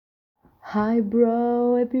Hi,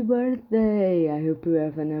 bro, happy birthday! I hope you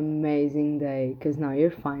have an amazing day because now you're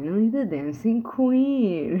finally the dancing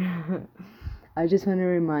queen. I just want to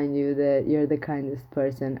remind you that you're the kindest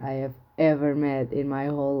person I have ever met in my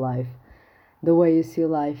whole life. The way you see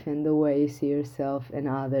life and the way you see yourself and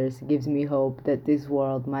others gives me hope that this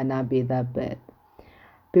world might not be that bad.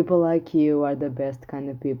 People like you are the best kind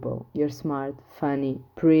of people. You're smart, funny,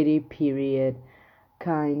 pretty, period,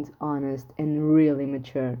 kind, honest, and really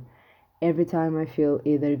mature. Every time I feel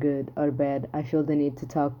either good or bad, I feel the need to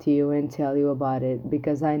talk to you and tell you about it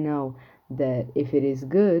because I know that if it is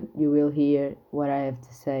good, you will hear what I have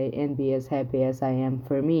to say and be as happy as I am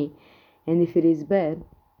for me. And if it is bad,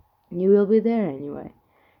 you will be there anyway.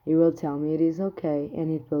 You will tell me it is okay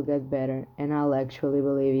and it will get better, and I'll actually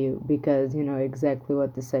believe you because you know exactly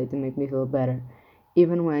what to say to make me feel better,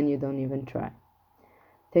 even when you don't even try.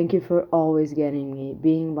 Thank you for always getting me,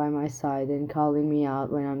 being by my side, and calling me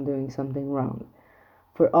out when I'm doing something wrong.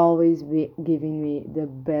 For always giving me the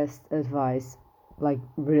best advice, like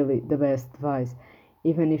really the best advice,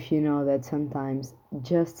 even if you know that sometimes,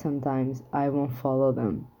 just sometimes, I won't follow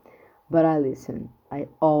them. But I listen. I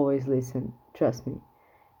always listen. Trust me.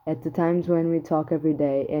 At the times when we talk every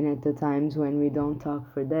day, and at the times when we don't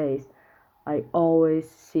talk for days, I always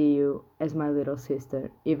see you as my little sister,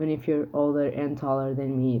 even if you're older and taller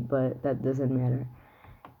than me, but that doesn't matter.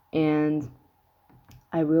 And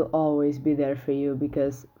I will always be there for you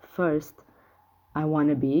because, first, I want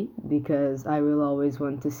to be, because I will always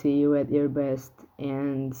want to see you at your best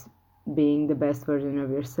and being the best version of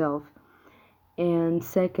yourself. And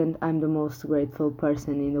second, I'm the most grateful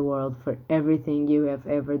person in the world for everything you have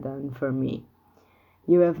ever done for me.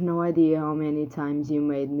 You have no idea how many times you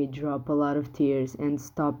made me drop a lot of tears and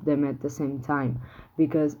stop them at the same time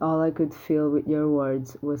because all I could feel with your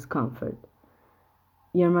words was comfort.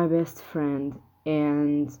 You're my best friend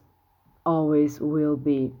and always will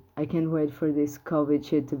be. I can't wait for this COVID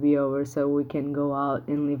shit to be over so we can go out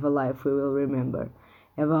and live a life we will remember.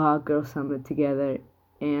 Have a hot girl summer together,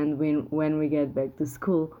 and when we get back to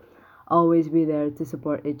school, always be there to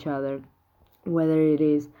support each other, whether it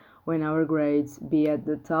is when our grades be at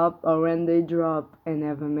the top or when they drop and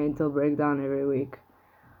have a mental breakdown every week.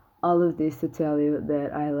 All of this to tell you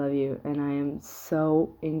that I love you and I am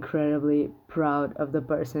so incredibly proud of the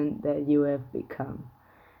person that you have become.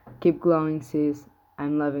 Keep glowing, sis.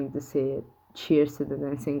 I'm loving to see it. Cheers to the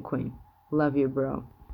dancing queen. Love you, bro.